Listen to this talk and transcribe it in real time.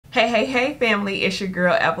Hey family, it's your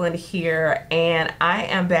girl Evelyn here, and I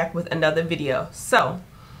am back with another video. So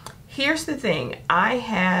here's the thing, I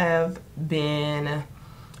have been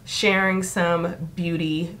sharing some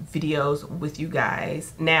beauty videos with you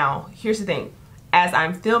guys. Now here's the thing, as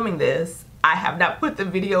I'm filming this, I have not put the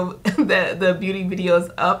beauty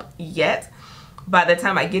videos up yet. By the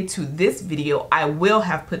time I get to this video, I will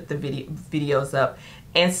have put the videos up.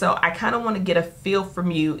 And so I kind of want to get a feel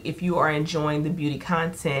from you if you are enjoying the beauty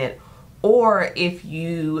content or if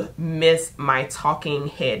you miss my talking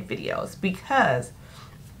head videos, because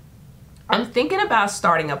I'm thinking about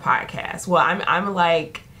starting a podcast. Well, I'm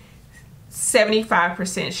like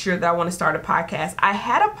 75% sure that I want to start a podcast. I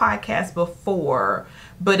had a podcast before,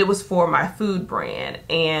 but it was for my food brand,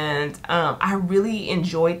 and I really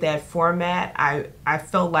enjoyed that format. I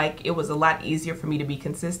felt like it was a lot easier for me to be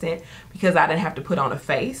consistent because I didn't have to put on a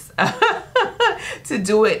face to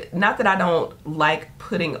do it. Not that I don't like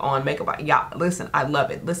putting on makeup. Yeah, listen, I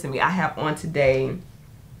love it. Listen to me, I have on today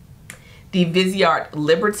the Viseart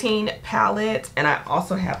Libertine palette, and I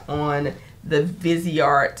also have on the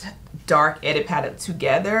Viseart Dark Edit palette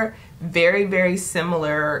together. Very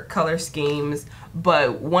similar color schemes,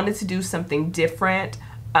 but wanted to do something different.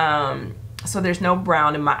 So there's no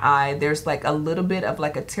brown in my eye. There's like a little bit of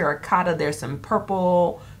like a terracotta. There's some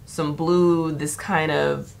purple, some blue, this kind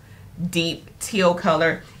of deep teal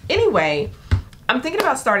color. Anyway, I'm thinking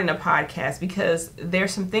about starting a podcast because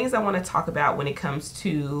there's some things I want to talk about when it comes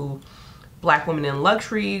to Black women in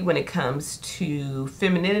luxury, when it comes to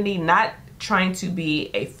femininity, not trying to be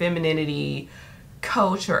a femininity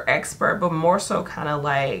coach or expert, but more so kind of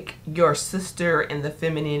like your sister in the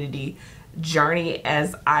femininity journey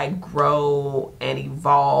as I grow and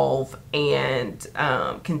evolve and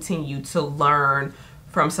continue to learn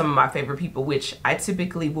from some of my favorite people, which I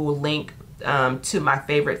typically will link to my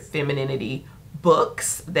favorite femininity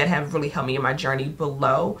books that have really helped me in my journey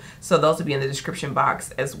below. So those will be in the description box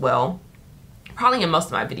as well, probably in most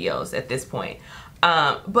of my videos at this point.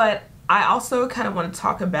 But I also kind of want to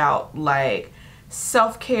talk about like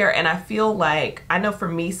self-care, and I feel like, I know for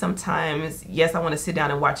me sometimes, yes, I want to sit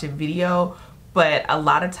down and watch a video, but a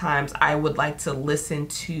lot of times I would like to listen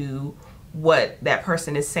to what that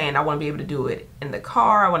person is saying. I want to be able to do it in the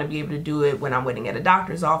car. I want to be able to do it when I'm waiting at a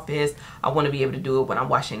doctor's office. I want to be able to do it when I'm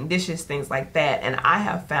washing dishes, things like that. And I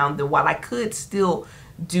have found that while I could still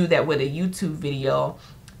do that with a YouTube video,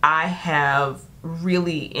 I have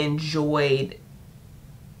really enjoyed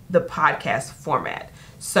the podcast format.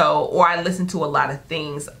 So, or I listen to a lot of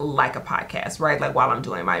things like a podcast, right? Like while I'm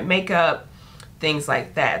doing my makeup, things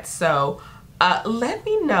like that. So let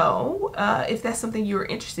me know if that's something you're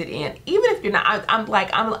interested in. Even if you're not,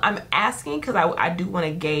 I'm asking because I do want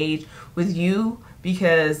to gauge with you,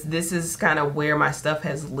 because this is kind of where my stuff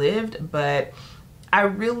has lived. But I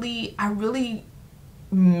really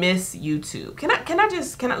miss YouTube.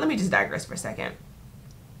 Let me just digress for a second.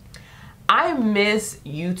 I miss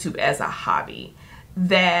YouTube as a hobby.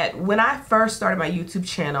 That when I first started my YouTube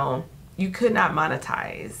channel, you could not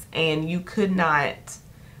monetize and you could not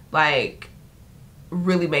like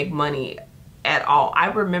really make money at all. I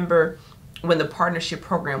remember when the partnership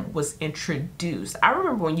program was introduced. I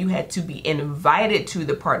remember when you had to be invited to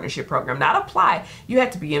the partnership program, not apply. You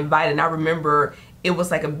had to be invited. And I remember it was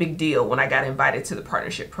like a big deal when I got invited to the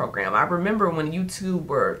partnership program. I remember when YouTube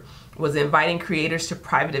was inviting creators to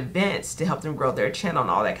private events to help them grow their channel and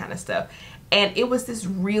all that kind of stuff. And it was this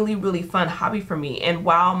really fun hobby for me. And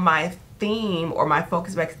while my theme or my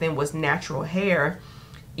focus back then was natural hair,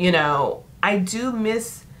 you know, I do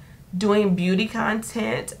miss doing beauty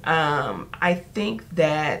content. I think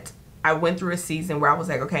that I went through a season where I was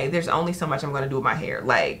like, okay, there's only so much I'm going to do with my hair.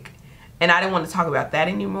 Like, and I didn't want to talk about that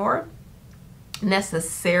anymore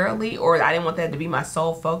necessarily, or I didn't want that to be my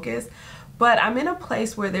sole focus. But I'm in a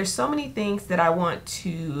place where there's so many things that I want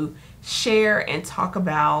to share and talk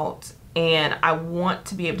about, and I want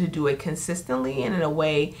to be able to do it consistently and in a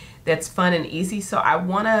way that's fun and easy. So I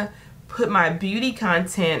want to put my beauty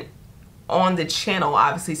content on the channel,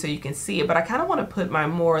 obviously, so you can see it, but I kind of want to put my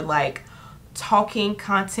more like talking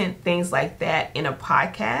content, things like that, in a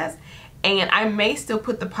podcast. And I may still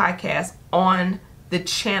put the podcast on the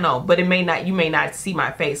channel, but it may not, you may not see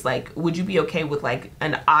my face. Like, would you be okay with like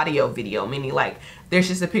an audio video, meaning like there's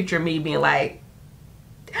just a picture of me being like,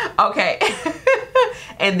 okay.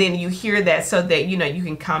 And then you hear that, so that, you know, you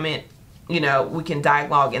can comment, you know, we can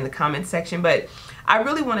dialogue in the comment section. But I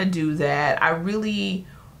really want to do that. I really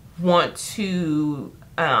want to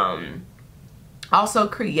also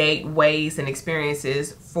create ways and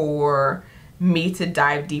experiences for me to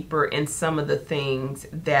dive deeper in some of the things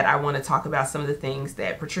that I want to talk about, some of the things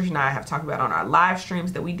that Patricia and I have talked about on our live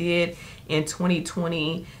streams that we did in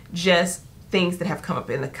 2020, just things that have come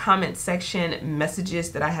up in the comment section,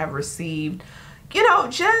 messages that I have received, you know,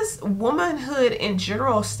 just womanhood in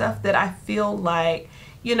general, stuff that I feel like,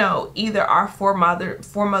 you know, either our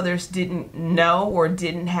foremothers didn't know or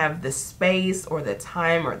didn't have the space or the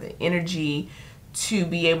time or the energy to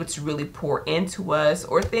be able to really pour into us,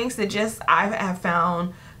 or things that just I have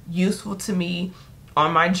found useful to me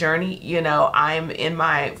on my journey. You know, I'm in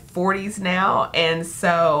my 40s now, and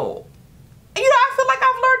so, you know, I feel like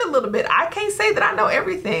I've learned a little bit. I can't say that I know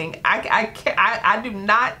everything. I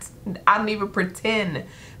don't even pretend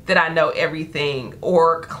that I know everything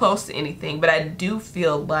or close to anything, but I do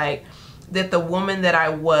feel like that the woman that I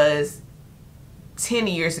was 10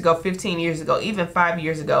 years ago, 15 years ago, even 5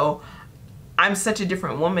 years ago, I'm such a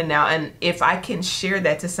different woman now. And if I can share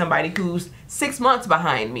that to somebody who's 6 months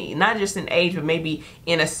behind me, not just in age, but maybe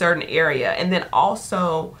in a certain area, and then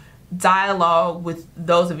also dialogue with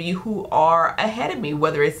those of you who are ahead of me,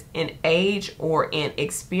 whether it's in age or in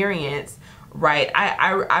experience, right?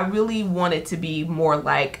 I really want it to be more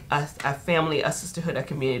like a family, a sisterhood, a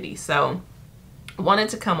community. So I wanted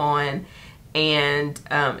to come on and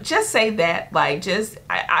just say that, like, just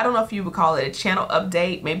I don't know if you would call it a channel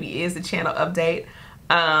update. Maybe it is a channel update.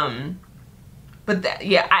 But that,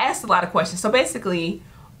 yeah, I asked a lot of questions. So basically,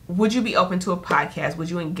 would you be open to a podcast? Would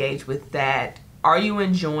you engage with that? Are you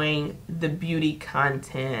enjoying the beauty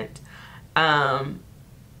content?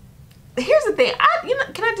 Here's the thing, you know,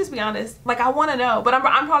 can I just be honest? Like, I want to know, but I'm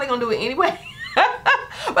probably gonna do it anyway.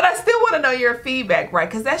 But I still want to know your feedback, right?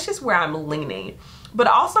 Because that's just where I'm leaning. But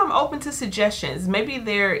also, I'm open to suggestions. Maybe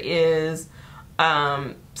there is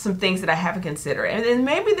some things that I haven't considered, and then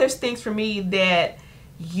maybe there's things for me that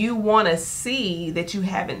you want to see that you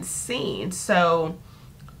haven't seen. So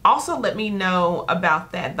also let me know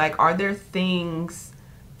about that. Like, are there things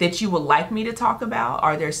that you would like me to talk about?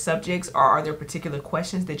 Are there subjects, or are there particular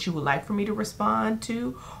questions that you would like for me to respond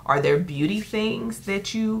to? Are there beauty things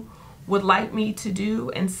that you would like me to do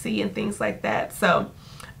and see and things like that? So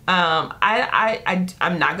I'm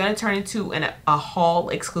not going to turn into a haul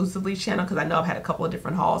exclusively channel, because I know I've had a couple of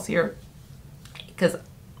different hauls here, because,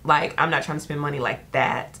 like, I'm not trying to spend money like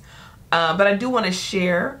that. But I do want to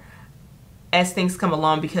share as things come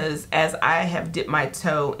along, because as I have dipped my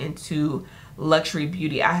toe into luxury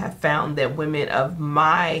beauty, I have found that women of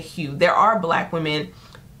my hue, there are Black women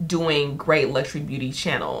doing great luxury beauty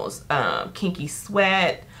channels. Kinky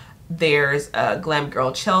Sweat, there's Glam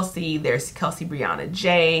Girl Chelsea, there's Kelsey Brianna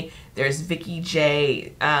J, there's Vicky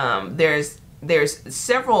J, there's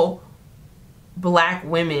several Black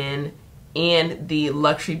women in the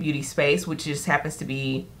luxury beauty space, which just happens to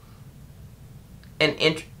be an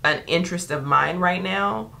interest of mine right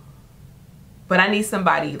now. But I need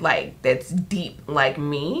somebody like that's deep like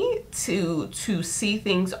me to see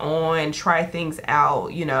things on, try things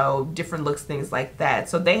out, you know, different looks, things like that.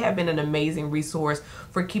 So they have been an amazing resource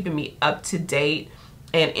for keeping me up to date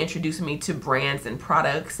and introducing me to brands and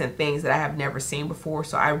products and things that I have never seen before.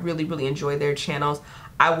 So I really, really enjoy their channels.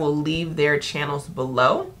 I will leave their channels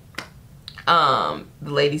below, the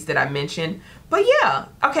ladies that I mentioned. But yeah,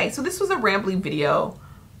 okay, so this was a rambling video.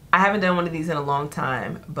 I haven't done one of these in a long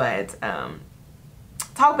time, but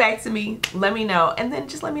talk back to me, let me know, and then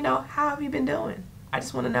just let me know, how have you been doing? I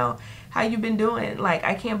just want to know how you've been doing. Like,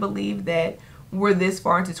 I can't believe that we're this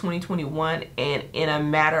far into 2021, and in a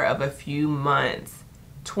matter of a few months,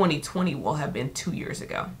 2020 will have been 2 years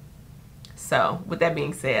ago. So with that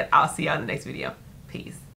being said, I'll see y'all in the next video. Peace.